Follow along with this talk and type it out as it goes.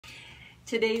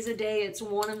Today's a day, it's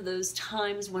one of those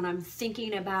times when I'm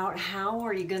thinking about how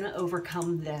are you going to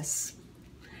overcome this?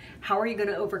 How are you going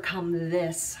to overcome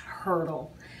this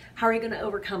hurdle? How are you going to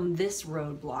overcome this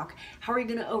roadblock? How are you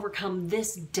going to overcome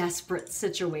this desperate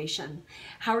situation?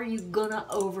 How are you going to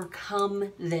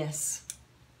overcome this?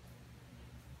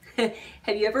 Have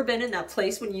you ever been in that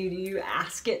place when you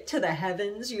ask it to the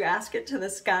heavens, you ask it to the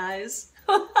skies?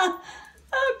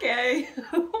 Okay,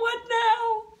 what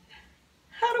now?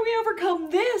 How do we overcome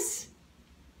this?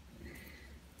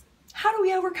 How do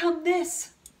we overcome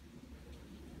this?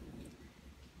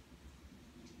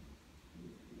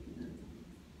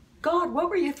 God, what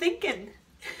were you thinking?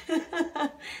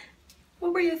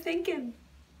 What were you thinking?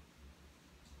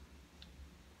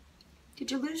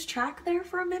 Did you lose track there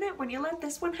for a minute when you let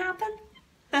this one happen?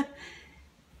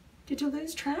 Did you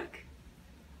lose track?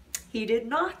 He did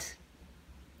not.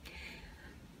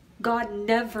 God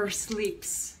never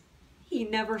sleeps. He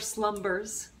never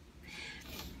slumbers.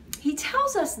 He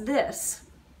tells us this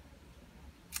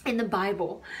in the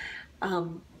Bible.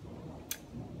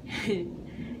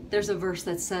 There's a verse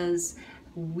that says,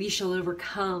 we shall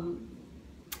overcome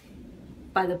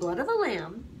by the blood of the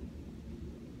Lamb.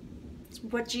 It's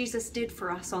what Jesus did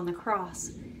for us on the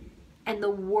cross. And the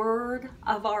word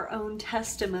of our own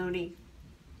testimony.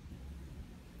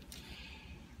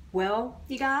 Well,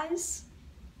 you guys,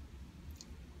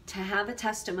 to have a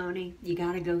testimony, you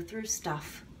got to go through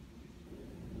stuff.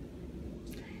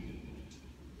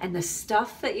 And the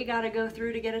stuff that you got to go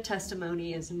through to get a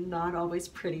testimony is not always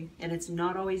pretty, and it's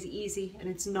not always easy, and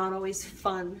it's not always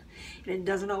fun, and it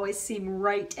doesn't always seem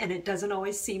right, and it doesn't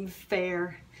always seem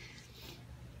fair.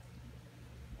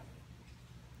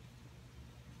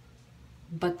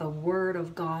 But the Word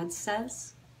of God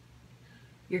says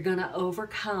you're going to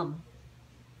overcome.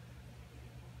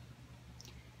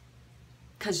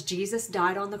 Because Jesus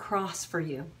died on the cross for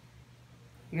you.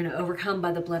 You're going to overcome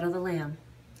by the blood of the Lamb.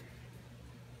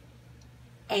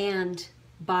 And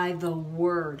by the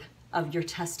word of your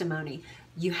testimony.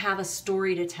 You have a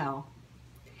story to tell.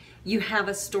 You have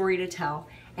a story to tell.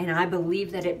 And I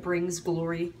believe that it brings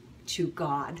glory to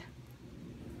God.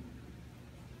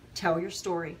 Tell your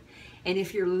story. And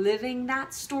if you're living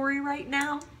that story right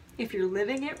now, if you're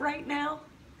living it right now,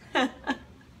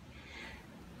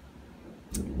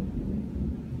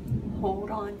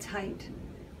 hold on tight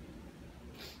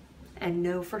and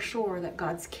know for sure that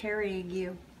God's carrying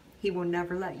you. He will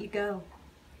never let you go.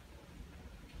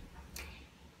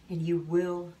 And you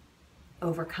will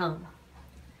overcome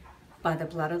by the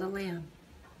blood of the Lamb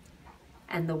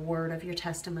and the word of your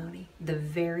testimony. The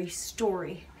very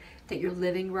story that you're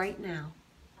living right now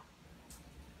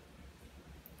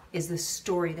is the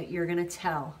story that you're going to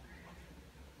tell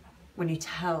when you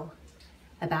tell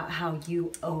about how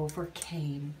you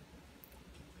overcame.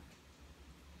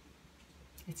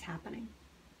 It's happening.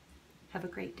 Have a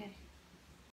great day.